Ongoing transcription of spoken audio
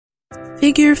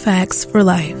Figure Facts for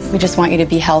Life. We just want you to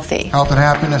be healthy. Health and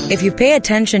happiness. If you pay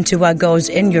attention to what goes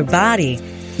in your body,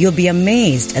 you'll be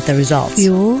amazed at the results.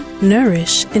 Fuel,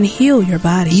 nourish, and heal your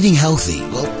body. Eating healthy,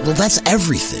 well, that's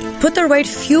everything. Put the right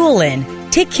fuel in.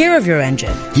 Take care of your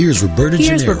engine. Here's Roberta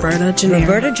Gennaro.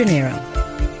 Roberta Gennaro.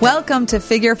 Welcome to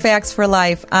Figure Facts for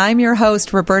Life. I'm your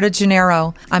host, Roberta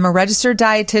Gennaro. I'm a registered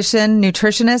dietitian,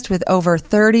 nutritionist with over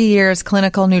 30 years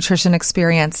clinical nutrition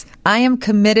experience. I am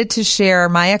committed to share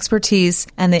my expertise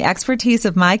and the expertise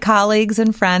of my colleagues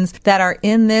and friends that are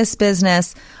in this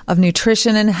business of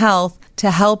nutrition and health to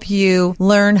help you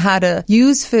learn how to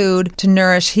use food to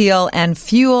nourish, heal, and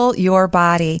fuel your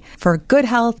body for good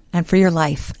health and for your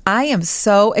life. I am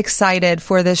so excited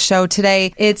for this show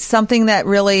today. It's something that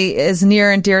really is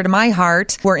near and dear to my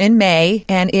heart. We're in May,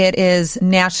 and it is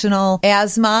National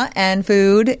Asthma and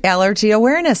Food Allergy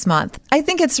Awareness Month. I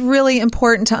think it's really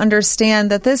important to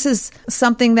understand that this is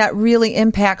something that really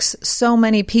impacts so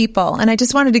many people. And I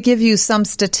just wanted to give you some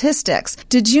statistics.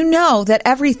 Did you know that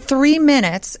every 3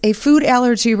 minutes, a food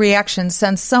allergy reaction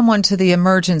sends someone to the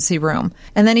emergency room?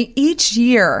 And then each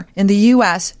year in the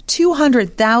U.S.,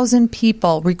 200,000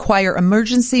 people require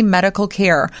emergency medical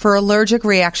care for allergic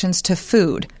reactions to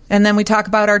food. And then we talk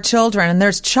about our children, and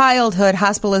there's childhood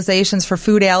hospitalizations for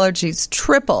food allergies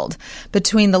tripled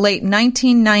between the late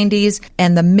 1990s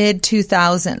and the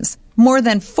mid-2000s. More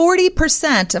than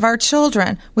 40% of our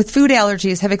children with food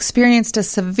allergies have experienced a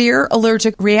severe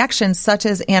allergic reaction such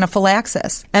as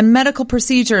anaphylaxis. And medical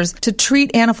procedures to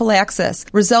treat anaphylaxis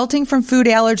resulting from food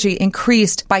allergy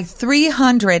increased by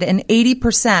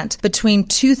 380% between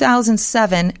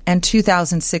 2007 and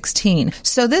 2016.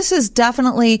 So this is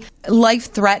definitely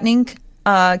life-threatening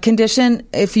condition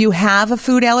if you have a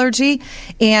food allergy.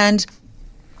 And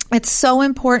it's so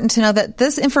important to know that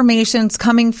this information is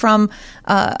coming from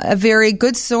a very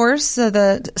good source,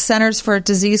 the Centers for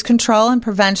Disease Control and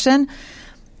Prevention.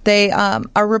 They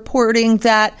are reporting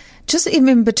that just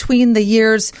even between the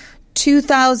years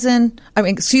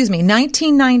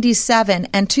 1997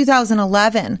 and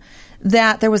 2011,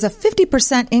 that there was a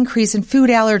 50% increase in food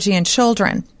allergy in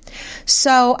children.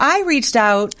 So I reached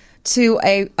out to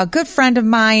a good friend of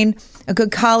mine, a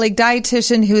good colleague,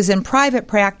 dietitian who's in private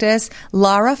practice,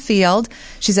 Lara Field.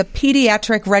 She's a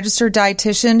pediatric registered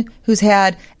dietitian who's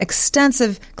had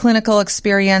extensive clinical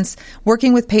experience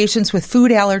working with patients with food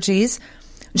allergies.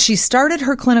 She started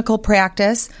her clinical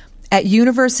practice at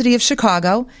University of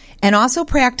Chicago and also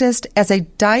practiced as a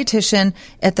dietitian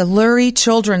at the Lurie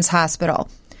Children's Hospital.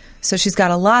 So she's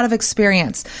got a lot of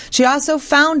experience. She also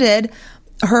founded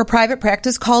her private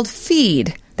practice called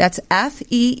FEED. That's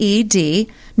FEED,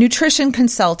 Nutrition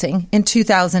Consulting, in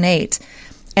 2008.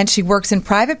 And she works in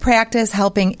private practice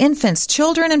helping infants,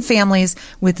 children, and families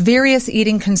with various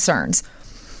eating concerns,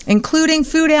 including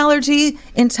food allergies,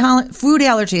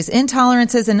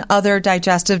 intolerances, and other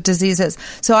digestive diseases.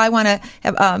 So I want to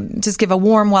just give a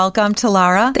warm welcome to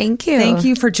Lara. Thank you. Thank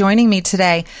you for joining me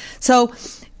today. So,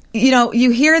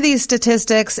 you hear these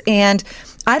statistics, and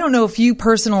I don't know if you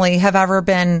personally have ever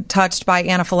been touched by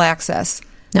anaphylaxis.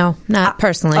 No, not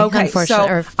personally. Okay,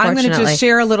 so I'm going to just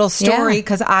share a little story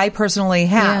because I personally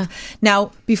have. Yeah.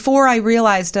 Now, before I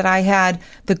realized that I had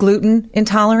the gluten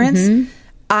intolerance,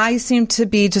 I seemed to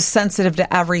be just sensitive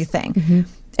to everything.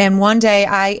 And one day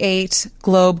I ate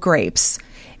Globe grapes,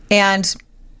 and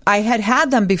I had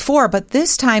them before, but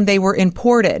this time they were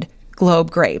imported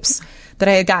Globe grapes that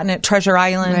I had gotten at Treasure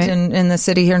Island in the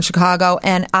city here in Chicago.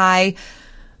 And I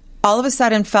all of a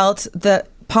sudden felt the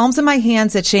palms of my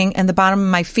hands itching and the bottom of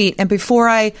my feet. And before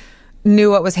I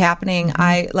knew what was happening,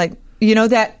 I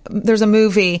that there's a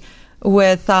movie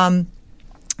with, one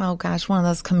of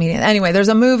those comedians. Anyway, there's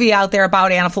a movie out there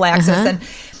about anaphylaxis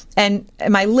and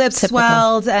my lips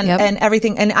swelled and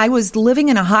everything. And I was living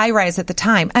in a high rise at the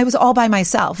time. I was all by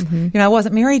myself. I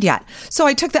wasn't married yet. So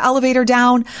I took the elevator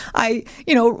down. I,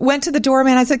 went to the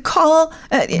doorman. I said, call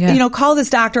this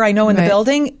doctor I know in the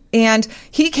building. And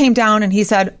he came down and he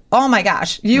said, oh my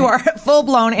gosh, you are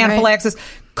full-blown anaphylaxis.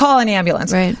 Call an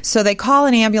ambulance. So they call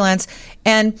an ambulance,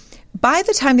 and by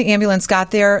the time the ambulance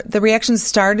got there, the reactions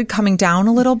started coming down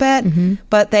a little bit,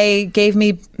 but they gave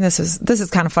me, this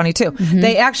is kind of funny too.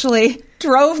 They actually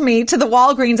drove me to the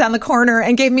Walgreens on the corner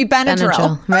and gave me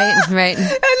Benadryl. Right. And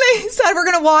they said, we're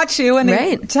going to watch you. And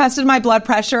they tested my blood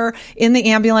pressure in the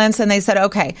ambulance. And they said,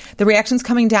 okay, the reaction's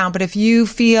coming down, but if you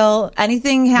feel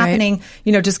anything happening,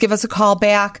 just give us a call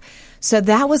back. So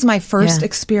that was my first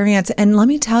experience. And let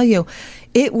me tell you,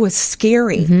 it was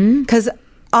scary because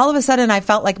all of a sudden I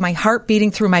felt like my heart beating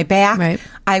through my back.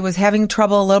 I was having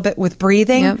trouble a little bit with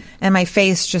breathing and my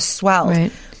face just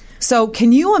swelled. So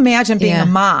can you imagine being a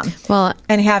mom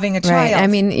and having a child? Right. I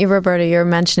mean, Roberta, you're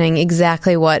mentioning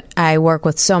exactly what I work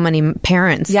with so many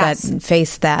parents that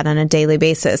face that on a daily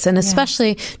basis. And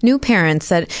especially new parents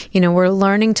that, we're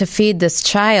learning to feed this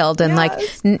child and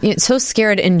so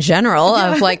scared in general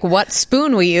of like what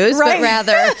spoon we use, but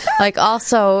rather like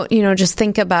also, just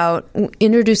think about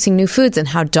introducing new foods and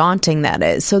how daunting that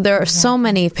is. So there are so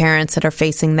many parents that are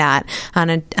facing that on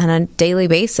a daily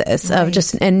basis of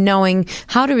just, and knowing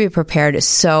how to be prepared is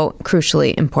so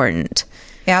crucially important.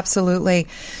 Absolutely.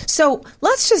 So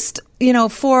let's just,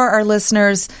 for our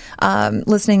listeners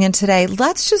listening in today,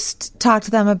 let's just talk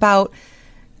to them about,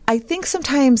 I think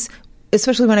sometimes,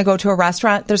 especially when I go to a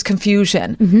restaurant, there's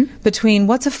confusion between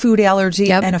what's a food allergy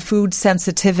and a food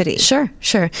sensitivity. Sure.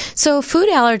 So food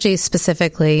allergies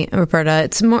specifically, Roberta,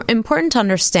 it's more important to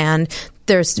understand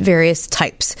there's various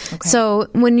types. Okay. So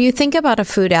when you think about a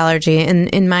food allergy,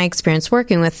 in my experience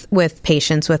working with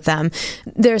patients with them,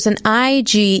 there's an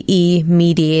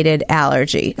IgE-mediated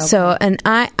allergy. Okay. So an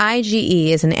IgE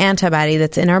is an antibody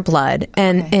that's in our blood,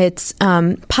 and it's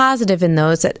positive in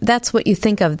those. That's what you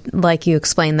think of, like you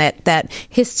explained, that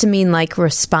histamine-like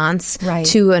response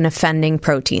to an offending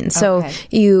protein. So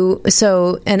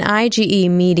an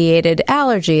IgE-mediated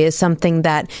allergy is something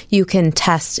that you can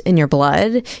test in your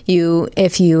blood.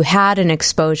 If you had an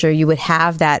exposure, you would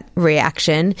have that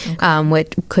reaction,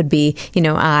 which could be,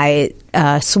 eye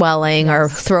swelling or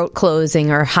throat closing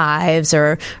or hives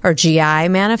or GI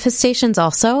manifestations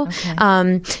also.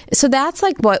 Okay. So that's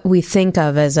like what we think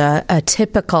of as a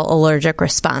typical allergic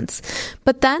response.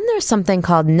 But then there's something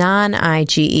called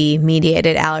non-IgE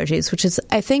mediated allergies, which is,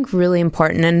 I think, really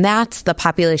important. And that's the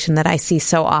population that I see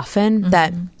so often,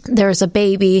 that there's a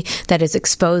baby that is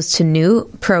exposed to new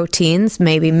proteins,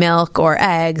 maybe milk or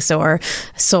eggs or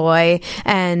soy,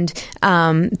 and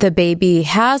the baby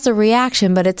has a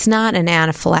reaction, but it's not an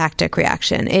anaphylactic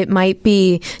reaction. It might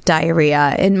be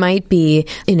diarrhea. It might be,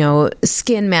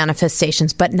 skin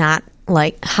manifestations, but not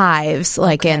like hives,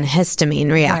 like in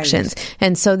histamine reactions. Right.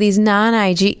 And so these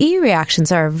non-IgE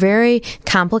reactions are very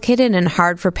complicated and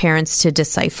hard for parents to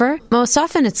decipher. Most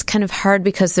often it's kind of hard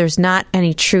because there's not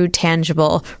any true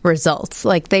tangible results.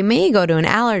 Like they may go to an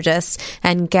allergist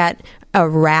and get a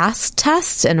RAST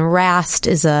test, and RAST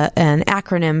is an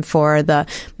acronym for the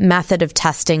method of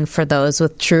testing for those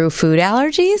with true food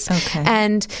allergies. Okay.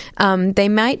 And they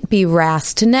might be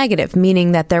RAST negative,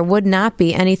 meaning that there would not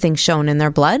be anything shown in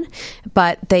their blood,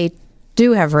 but they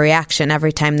do have a reaction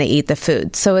every time they eat the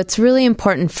food. So it's really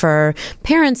important for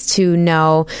parents to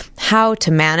know how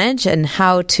to manage and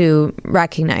how to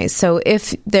recognize. So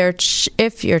if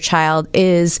your child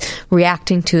is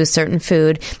reacting to a certain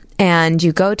food, and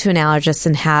you go to an allergist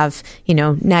and have,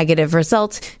 negative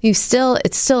results, it's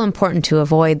still important to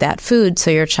avoid that food so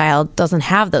your child doesn't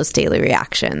have those daily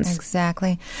reactions.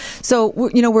 Exactly. So,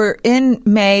 we're in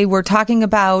May, we're talking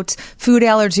about Food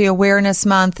Allergy Awareness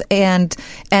Month and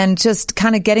just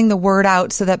kind of getting the word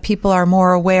out so that people are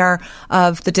more aware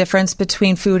of the difference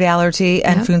between food allergy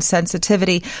and food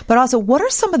sensitivity. But also, what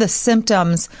are some of the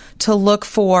symptoms to look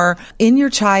for in your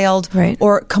child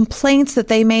or complaints that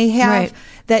they may have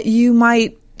that you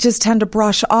might just tend to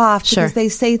brush off because they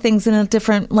say things in a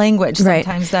different language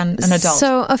sometimes than an adult.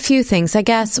 So a few things, I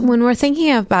guess, when we're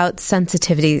thinking about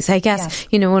sensitivities, I guess,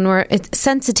 when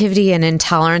sensitivity and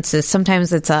intolerances,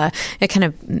 sometimes it kind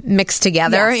of mixed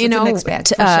together, term.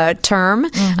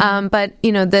 Mm-hmm. But,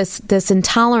 this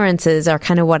intolerances are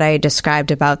kind of what I described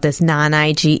about this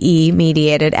non-IgE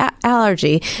mediated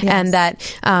allergy, and that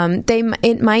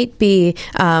it might be,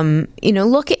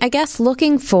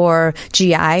 looking for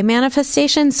GI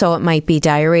manifestations. So it might be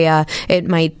diarrhea. It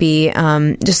might be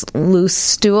just loose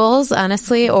stools,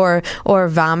 honestly, or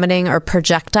vomiting or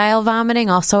projectile vomiting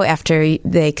also after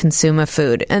they consume a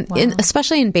food. And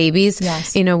especially in babies,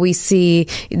 we see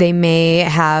they may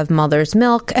have mother's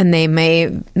milk and they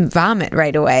may vomit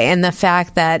right away. And the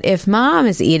fact that if mom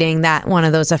is eating one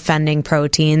of those offending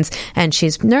proteins and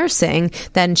she's nursing,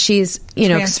 then she's,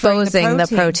 exposing the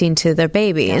protein to their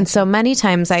baby. Gotcha. And so many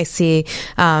times I see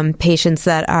patients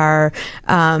that are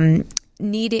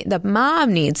the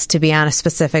mom needs to be on a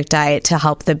specific diet to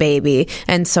help the baby,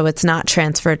 and so it's not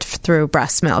transferred through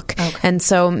breast milk. Okay. And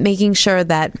so making sure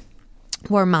that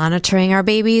We're monitoring our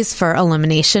babies for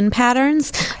elimination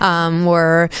patterns.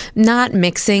 We're not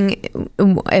mixing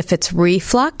if it's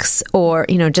reflux or,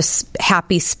 just a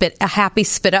happy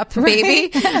spit up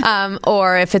baby,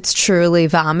 or if it's truly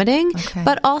vomiting,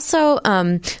 but also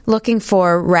looking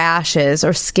for rashes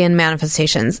or skin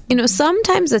manifestations.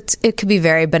 Sometimes it could be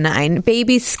very benign.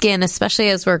 Baby skin, especially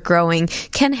as we're growing,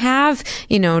 can have,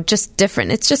 just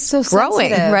different, it's just so growing,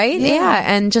 sensitive. Right? Yeah.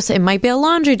 And just, it might be a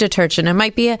laundry detergent. It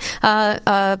might be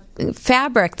a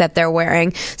fabric that they're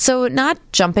wearing. So not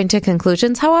jumping to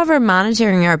conclusions. However,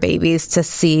 monitoring our babies to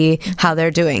see how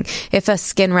they're doing. If a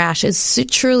skin rash is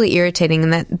truly irritating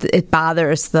and that it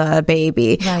bothers the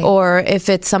baby, or if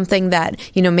it's something that,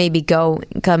 maybe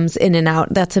comes in and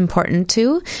out, that's important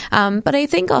too. But I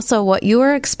think also what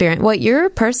your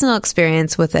personal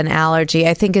experience with an allergy,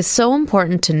 I think is so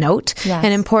important to note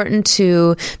and important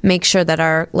to make sure that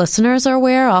our listeners are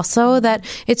aware also that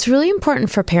it's really important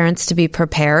for parents to be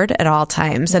prepared at all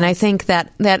times. And I think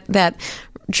that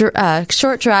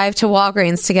short drive to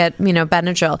Walgreens to get,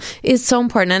 Benadryl is so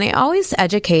important. And I always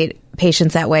educate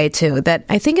patients that way too, that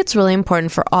I think it's really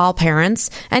important for all parents,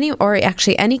 any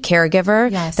caregiver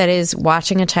that is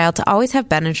watching a child to always have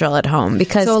Benadryl at home,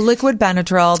 because so liquid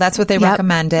Benadryl, that's what they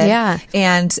recommended. Yeah.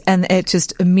 And it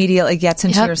just immediately gets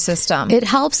into your system. It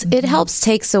helps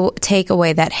take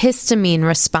away that histamine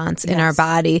response in our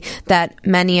body that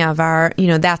many of our,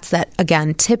 that's that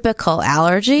again typical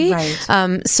allergy.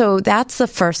 Right. So that's the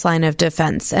first line of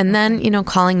defense. And then,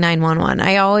 calling 911.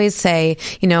 I always say,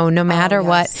 no matter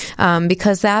what,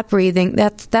 because that breathing,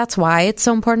 that's why it's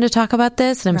so important to talk about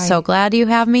this. And I'm so glad you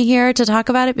have me here to talk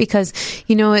about it, because,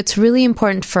 it's really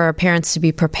important for parents to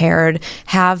be prepared,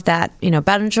 have that,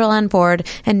 Benadryl on board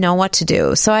and know what to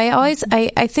do. So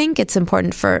I think it's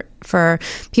important for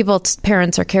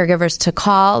parents or caregivers to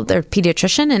call their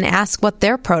pediatrician and ask what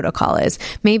their protocol is.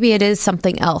 Maybe it is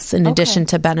something else in addition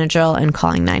to Benadryl and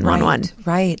calling 911.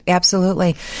 Right.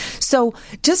 Absolutely. So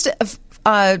just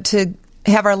to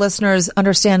have our listeners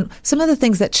understand some of the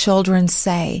things that children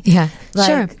say. Yeah,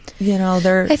 sure.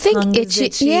 Their I think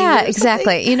itchy. Yeah,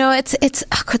 exactly. It's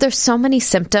there's so many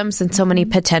symptoms and so many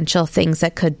potential things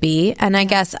that could be. And I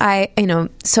guess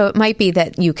so it might be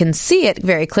that you can see it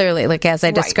very clearly, like as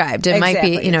I described. It might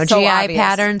be, so GI obvious.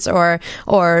 Patterns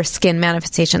or skin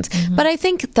manifestations. Mm-hmm. But I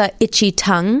think the itchy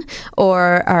tongue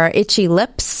or itchy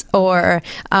lips or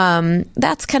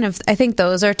that's kind of, I think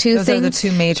those are two things. Those are the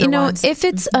two major ones. If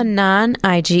it's a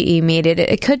non-IgE mediated,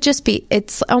 it could just be,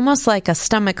 it's almost like a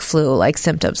stomach flu-like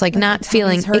symptoms, like not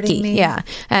feeling icky. Me. Yeah.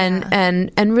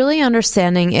 And really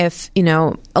understanding if,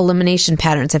 elimination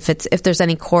patterns, if there's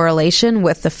any correlation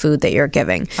with the food that you're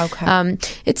giving. Okay.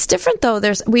 It's different though.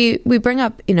 We bring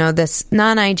up, this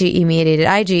non-IgE mediated,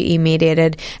 IgE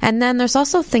mediated, and then there's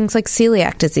also things like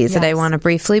celiac disease that I want to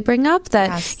briefly bring up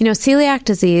that, celiac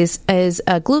disease is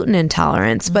a gluten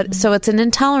intolerance, but so it's an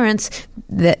intolerance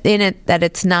that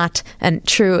it's not a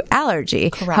true allergy.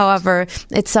 Correct. However,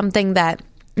 it's something that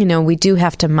we do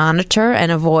have to monitor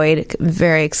and avoid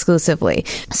very exclusively.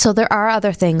 So there are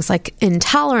other things like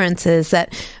intolerances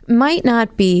that might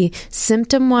not be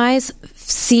symptom-wise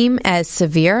seem as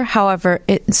severe. However,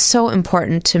 it's so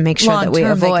important to make sure that we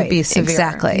avoid. They could be severe.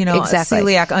 Exactly.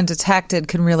 Celiac undetected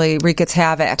can really wreak its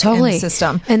havoc in the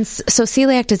system. And so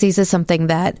celiac disease is something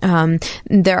that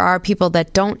there are people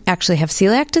that don't actually have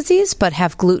celiac disease but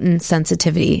have gluten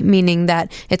sensitivity, meaning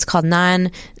that it's called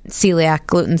non-celiac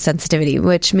gluten sensitivity,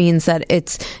 which means that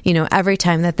it's, every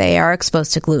time that they are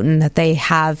exposed to gluten that they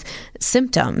have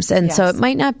symptoms. And so it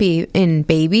might not be in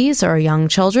babies or young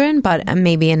children, but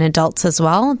maybe in adults as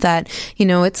well, that,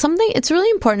 it's really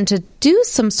important to do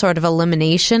some sort of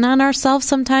elimination on ourselves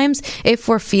sometimes if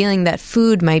we're feeling that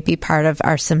food might be part of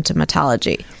our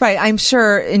symptomatology. Right. I'm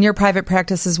sure in your private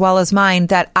practice as well as mine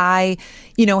that I,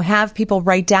 have people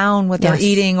write down what they're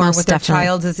eating or what their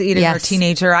child is eating or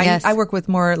teenager. I work with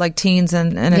more like teens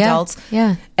and adults.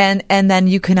 Yeah. And then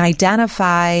you can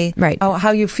identify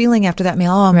how you're feeling after that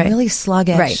meal. Oh, I'm really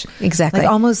sluggish. Right. Exactly. Like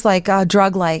almost like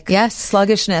drug-like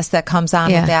sluggishness that comes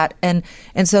on with that. And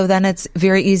so then it's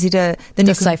very easy to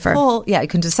decipher. You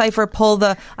can decipher, pull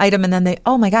the item, and then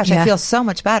oh my gosh, I feel so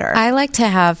much better. I like to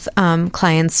have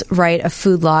clients write a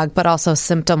food log, but also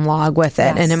symptom log with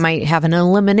it. And it might have an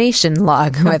elimination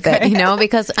log with it,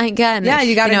 because again,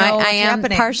 you got to know what's I am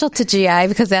happening. Partial to GI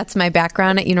because that's my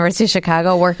background at University of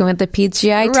Chicago, working with the peds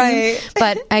GI team.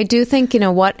 But I do think,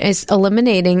 what is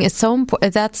eliminating is so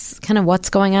important. That's kind of what's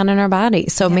going on in our body.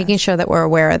 So making sure that we're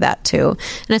aware of that too.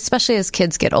 And especially as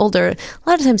kids get older, a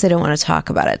lot of times they don't want to talk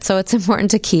about it. So it's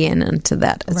important to key into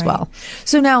that as well.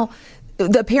 So now,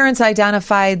 the parents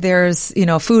identified there's,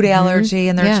 food allergy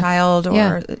in their child,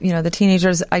 or, the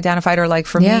teenagers identified, or like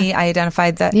for me, I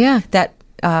identified that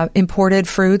imported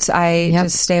fruits, I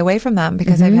just stay away from them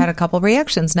because I've had a couple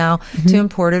reactions now to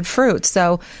imported fruits.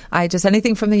 So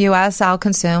anything from the U.S. I'll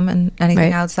consume, and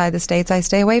anything outside the States I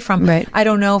stay away from. Right. I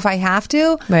don't know if I have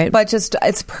to, but just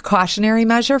it's a precautionary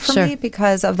measure for me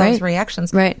because of those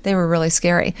reactions. Right. They were really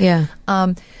scary. Yeah.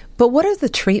 But what are the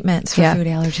treatments for food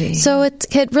allergy? So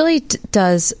it really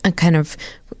does a kind of,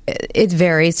 it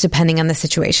varies depending on the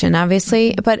situation,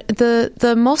 obviously. But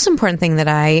the most important thing that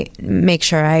I make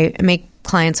sure I make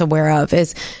clients aware of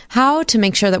is how to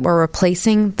make sure that we're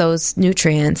replacing those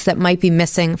nutrients that might be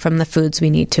missing from the foods we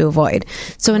need to avoid.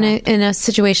 So in a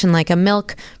situation like a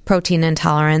milk protein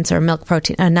intolerance or a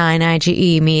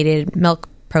non-IgE mediated milk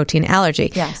protein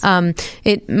allergy,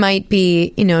 it might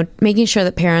be, making sure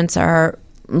that parents are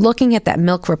looking at that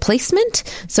milk replacement.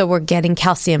 So we're getting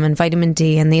calcium and vitamin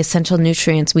D and the essential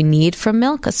nutrients we need from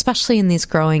milk, especially in these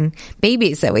growing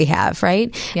babies that we have,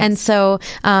 right? Yes. And so,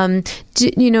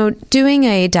 doing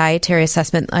a dietary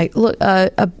assessment, like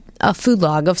a food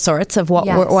log of sorts of what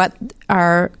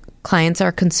our clients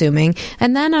are consuming,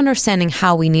 and then understanding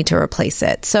how we need to replace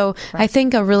it. So I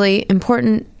think a really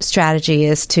important strategy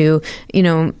is to,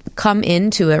 come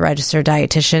into a registered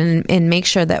dietitian and make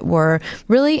sure that we're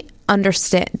really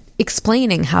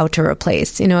explaining how to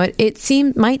replace.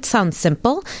 It might sound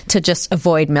simple to just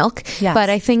avoid milk, but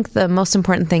I think the most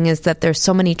important thing is that there's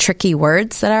so many tricky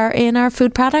words that are in our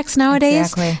food products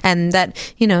nowadays, and that,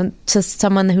 to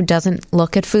someone who doesn't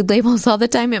look at food labels all the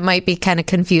time, it might be kind of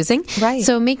confusing. Right.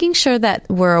 So making sure that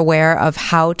we're aware of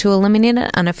how to eliminate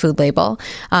it on a food label,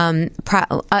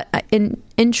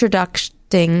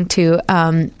 introducing to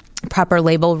proper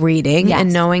label reading,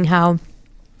 and knowing how,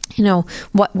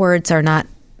 what words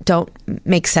don't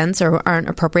make sense or aren't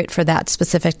appropriate for that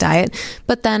specific diet.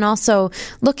 But then also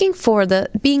looking for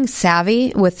being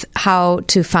savvy with how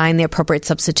to find the appropriate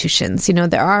substitutions.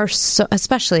 There are,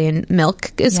 especially in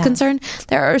milk is concerned,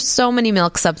 there are so many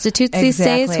milk substitutes these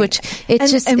days, which we're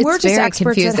just very experts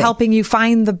confusing. at helping you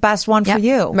find the best one for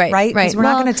you, right? Because we're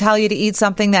not going to tell you to eat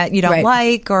something that you don't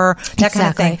like or that kind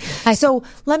of thing. So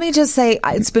let me just say,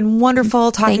 it's been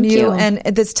wonderful talking to you, and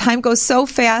this time goes so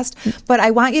fast, but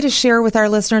I want you to share with our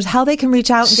listeners how they can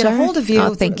reach out and get a hold of you.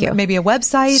 Oh, thank you. Maybe a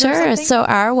website or something? So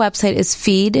our website is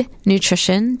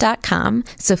feednutrition.com.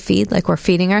 So feed, like we're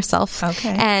feeding ourselves.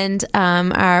 Okay. And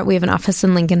we have an office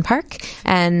in Lincoln Park.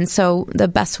 And so the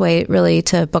best way really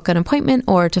to book an appointment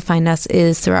or to find us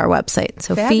is through our website.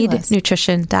 So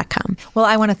feednutrition.com. Well,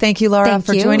 I want to thank you, Laura,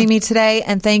 for joining me today.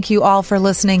 And thank you all for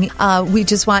listening. We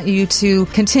just want you to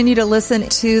continue to listen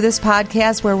to this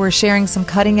podcast where we're sharing some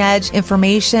cutting edge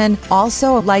information.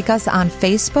 Also, like us on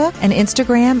Facebook and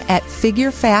Instagram at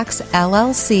Figure Facts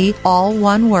LLC, all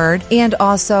one word, and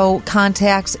also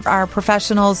contact our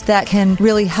professionals that can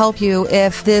really help you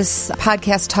if this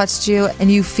podcast touched you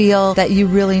and you feel that you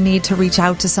really need to reach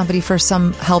out to somebody for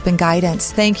some help and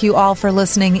guidance. Thank you all for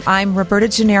listening. I'm Roberta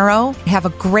Gennaro. Have a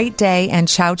great day, and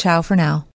ciao, ciao for now.